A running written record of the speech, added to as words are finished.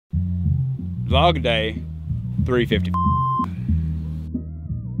Vlog day 350.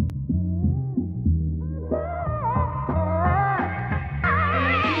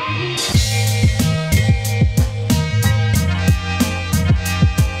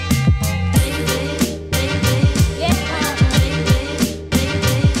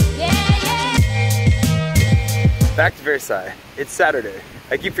 Back to Versailles. It's Saturday.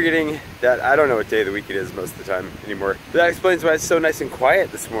 I keep forgetting that I don't know what day of the week it is most of the time anymore. But that explains why it's so nice and quiet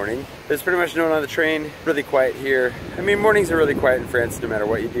this morning. There's pretty much no one on the train. Really quiet here. I mean, mornings are really quiet in France no matter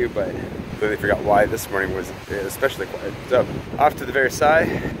what you do, but I completely forgot why this morning was especially quiet. So, off to the Versailles.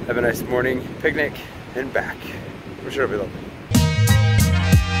 Have a nice morning picnic and back. I'm sure it'll be lovely.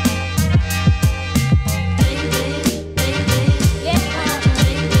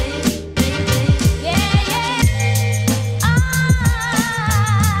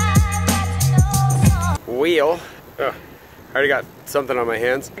 Wheel. Oh, I already got something on my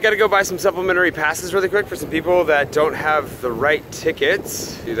hands. I gotta go buy some supplementary passes really quick for some people that don't have the right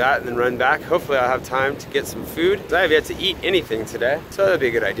tickets. Do that and then run back. Hopefully I'll have time to get some food. I have yet to eat anything today, so that'd be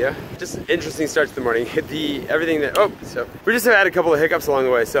a good idea. Just an interesting start to the morning. Hit everything that, so we just have had a couple of hiccups along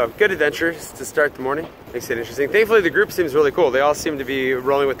the way, so good adventures to start the morning. Makes it interesting. Thankfully the group seems really cool. They all seem to be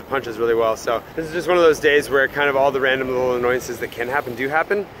rolling with the punches really well, so this is just one of those days where kind of all the random little annoyances that can happen do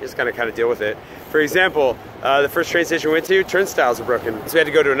happen. You just gotta kind of deal with it. For example, the first train station we went to, turnstiles were broken, so we had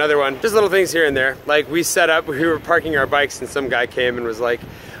to go to another one. Just little things here and there. Like we were parking our bikes and some guy came and was like,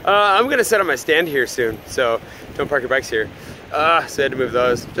 I'm gonna set up my stand here soon, so don't park your bikes here. So I had to move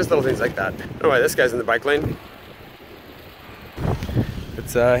those. Just little things like that. I don't know why this guy's in the bike lane.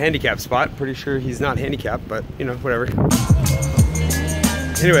 It's a handicap spot. Pretty sure he's not handicapped, but you know, whatever.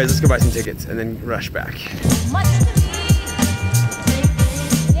 Anyways, let's go buy some tickets and then rush back.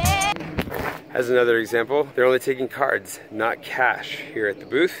 As another example, they're only taking cards, not cash here at the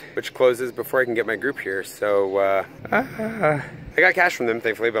booth, which closes before I can get my group here. So I got cash from them,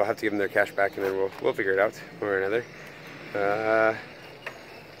 thankfully, but I'll have to give them their cash back and then we'll figure it out one way or another.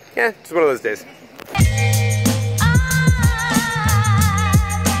 Yeah, it's one of those days.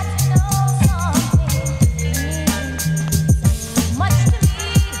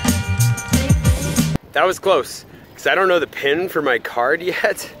 That was close, because I don't know the PIN for my card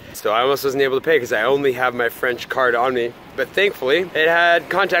yet. So I almost wasn't able to pay because I only have my French card on me. But thankfully, it had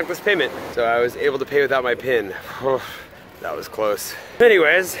contactless payment. So I was able to pay without my PIN. Oh, that was close.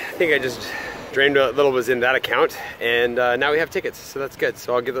 Anyways, I think I just drained what little was in that account. And now we have tickets, so that's good.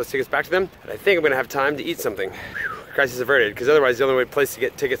 So I'll give those tickets back to them. But I think I'm gonna have time to eat something. Whew, crisis averted, because otherwise the only place to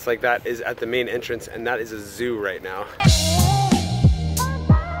get tickets like that is at the main entrance, and that is a zoo right now.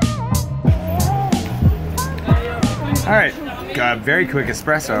 All right, got a very quick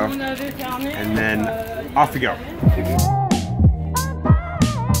espresso, and then off we go.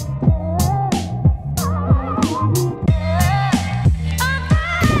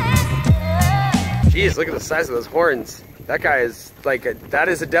 Jeez, look at the size of those horns. That guy is like, that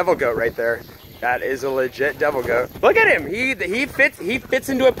is a devil goat right there. That is a legit devil goat. Look at him, he fits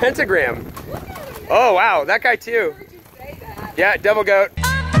into a pentagram. Oh wow, that guy too. Yeah, devil goat.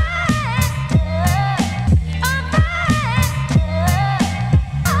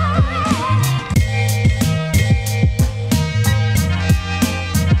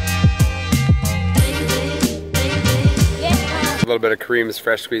 A little bit of Kareem's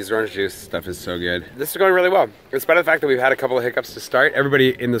fresh squeezed orange juice. Stuff is so good. This is going really well. Despite the fact that we've had a couple of hiccups to start,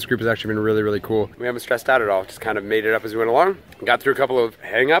 everybody in this group has actually been really, really cool. We haven't stressed out at all. Just kind of made it up as we went along. Got through a couple of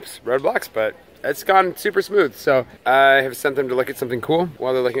hang-ups, roadblocks, but it's gone super smooth. So I have sent them to look at something cool.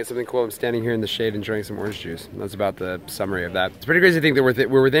 While they're looking at something cool, I'm standing here in the shade enjoying some orange juice. That's about the summary of that. It's pretty crazy to think that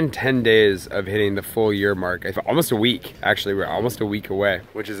we're within 10 days of hitting the full year mark. Almost a week. Actually, we're almost a week away,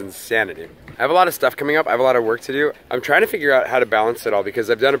 which is insanity. I have a lot of stuff coming up. I have a lot of work to do. I'm trying to figure out how to balance it all because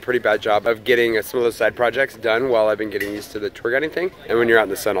I've done a pretty bad job of getting some of those side projects done while I've been getting used to the tour guiding thing. And when you're out in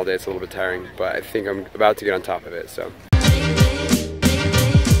the sun all day, it's a little bit tiring, but I think I'm about to get on top of it, so.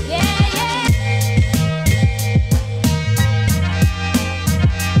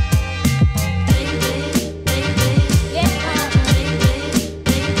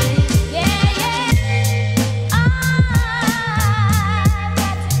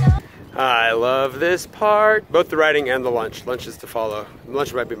 I love this part. Both the riding and the lunch. Lunch is to follow.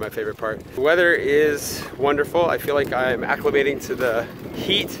 Lunch might be my favorite part. The weather is wonderful. I feel like I'm acclimating to the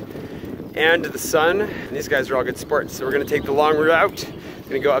heat and to the sun. And these guys are all good sports. So we're gonna take the long route.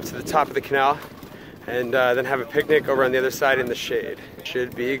 Gonna go up to the top of the canal and then have a picnic over on the other side in the shade.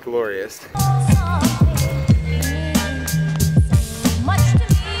 Should be glorious.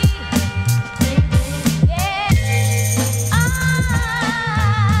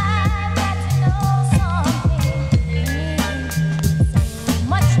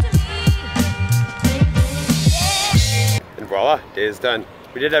 voila, day is done.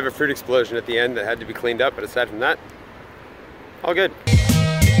 We did have a fruit explosion at the end that had to be cleaned up, but aside from that, all good.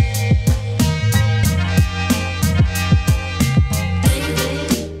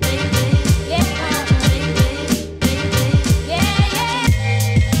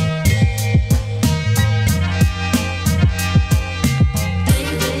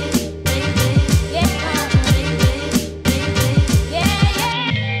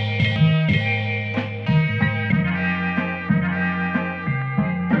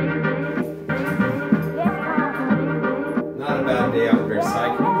 Day out in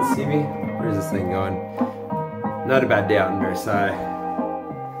Versailles. Can you even see me? Where's this thing going? Not a bad day out in Versailles.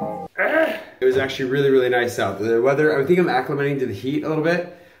 It was actually really, really nice out. The weather, I think I'm acclimating to the heat a little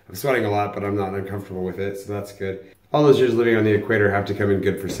bit. I'm sweating a lot, but I'm not uncomfortable with it, so that's good. All those years living on the equator have to come in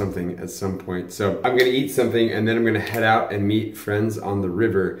good for something at some point. So I'm gonna eat something and then I'm gonna head out and meet friends on the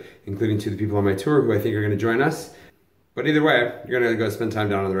river, including 2 of the people on my tour who I think are gonna join us. But either way, you're gonna go spend time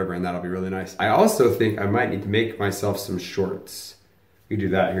down on the river and that'll be really nice. I also think I might need to make myself some shorts. We do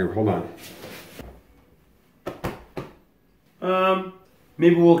that here, hold on.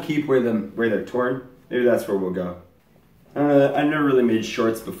 Maybe we'll keep where they're torn. Maybe that's where we'll go. I've never really made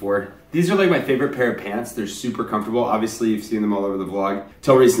shorts before. These are like my favorite pair of pants. They're super comfortable. Obviously, you've seen them all over the vlog.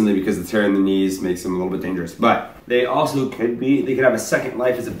 Till recently, because the tear in the knees makes them a little bit dangerous. But they also could have a second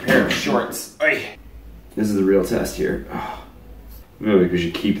life as a pair of shorts. Oy. This is a real test here. Oh, I feel like we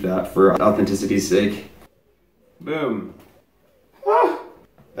should keep that for authenticity's sake. Boom. Oh,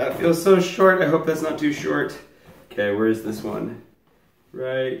 that feels so short. I hope that's not too short. Okay, where's this one?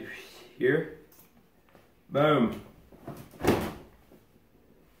 Right here. Boom.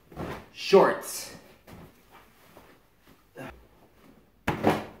 Shorts.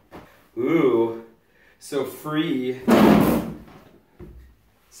 Ooh, so free.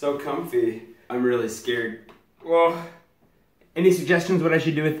 So comfy. I'm really scared. Well, any suggestions what I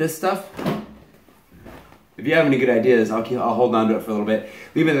should do with this stuff? If you have any good ideas, I'll hold on to it for a little bit.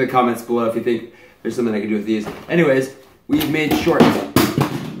 Leave it in the comments below if you think there's something I can do with these. Anyways, we've made shorts.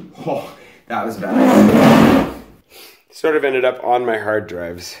 Oh, that was bad. Sort of ended up on my hard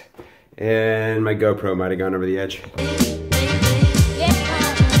drives. And my GoPro might have gone over the edge.